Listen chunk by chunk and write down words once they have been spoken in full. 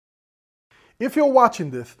If you're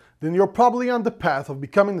watching this, then you're probably on the path of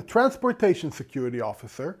becoming a transportation security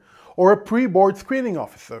officer or a pre-board screening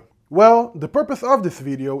officer. Well, the purpose of this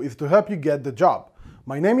video is to help you get the job.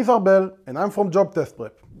 My name is Arbel and I'm from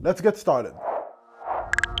JobTestPrep. Let's get started.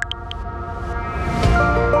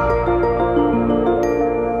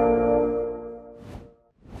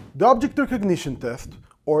 The object recognition test,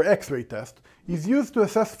 or X-ray test, is used to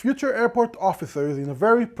assess future airport officers in a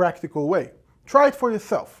very practical way. Try it for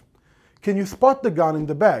yourself. Can you spot the gun in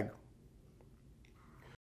the bag?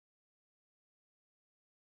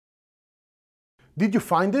 Did you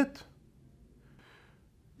find it?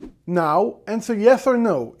 Now, answer yes or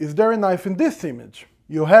no. Is there a knife in this image?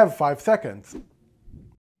 You have 5 seconds.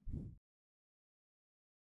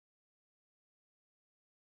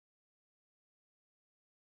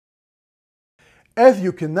 As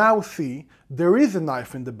you can now see, there is a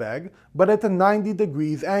knife in the bag, but at a 90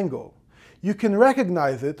 degrees angle. You can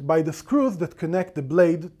recognize it by the screws that connect the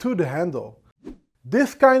blade to the handle.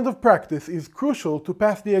 This kind of practice is crucial to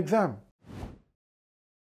pass the exam.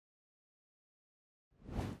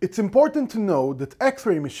 It's important to know that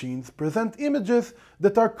X-ray machines present images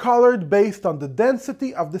that are colored based on the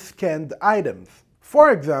density of the scanned items. For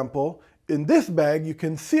example, in this bag you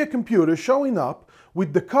can see a computer showing up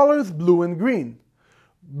with the colors blue and green.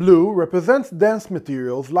 Blue represents dense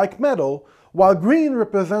materials like metal, while green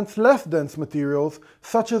represents less dense materials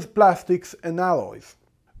such as plastics and alloys.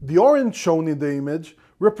 The orange shown in the image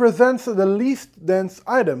represents the least dense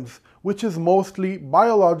items, which is mostly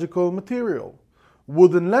biological material.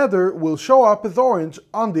 Wood and leather will show up as orange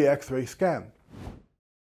on the X-ray scan.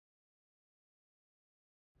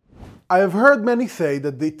 I have heard many say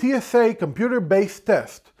that the TSA computer-based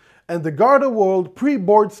test and the Garda World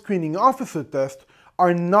pre-board screening officer test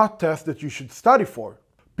are not tests that you should study for.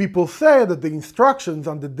 People say that the instructions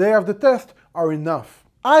on the day of the test are enough.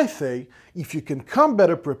 I say, if you can come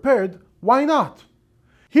better prepared, why not?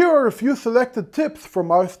 Here are a few selected tips from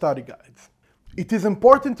our study guides. It is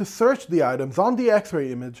important to search the items on the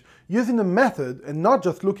X-ray image using a method and not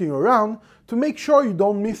just looking around to make sure you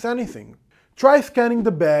don't miss anything. Try scanning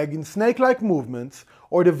the bag in snake-like movements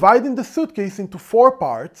or dividing the suitcase into 4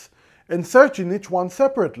 parts and searching each one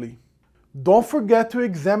separately. Don't forget to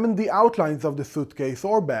examine the outlines of the suitcase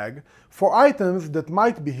or bag for items that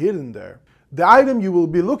might be hidden there. The item you will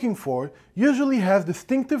be looking for usually has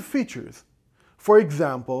distinctive features. For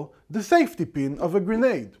example, the safety pin of a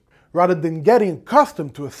grenade. Rather than getting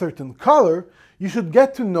accustomed to a certain color, you should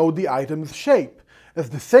get to know the item's shape, as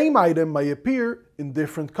the same item may appear in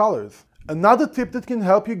different colors. Another tip that can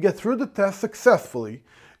help you get through the test successfully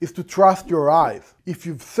is to trust your eyes. If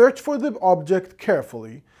you've searched for the object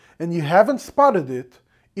carefully and you haven't spotted it,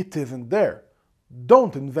 it isn't there.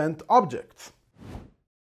 Don't invent objects.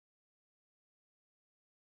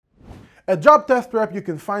 At JobTestPrep you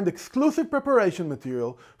can find exclusive preparation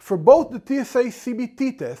material for both the TSA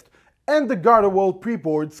CBT test and the Garda World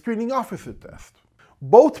pre-board screening officer test.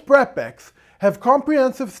 Both prep packs have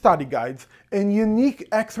comprehensive study guides and unique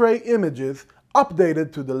X-ray images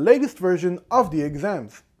updated to the latest version of the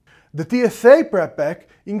exams. The TSA prep pack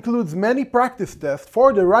includes many practice tests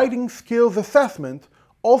for the writing skills assessment,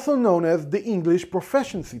 also known as the English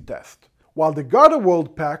proficiency test, while the Garda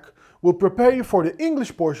World pack will prepare you for the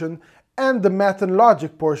English portion and the math and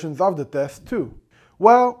logic portions of the test too.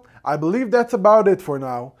 Well, I believe that's about it for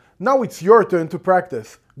now. Now it's your turn to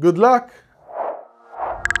practice. Good luck!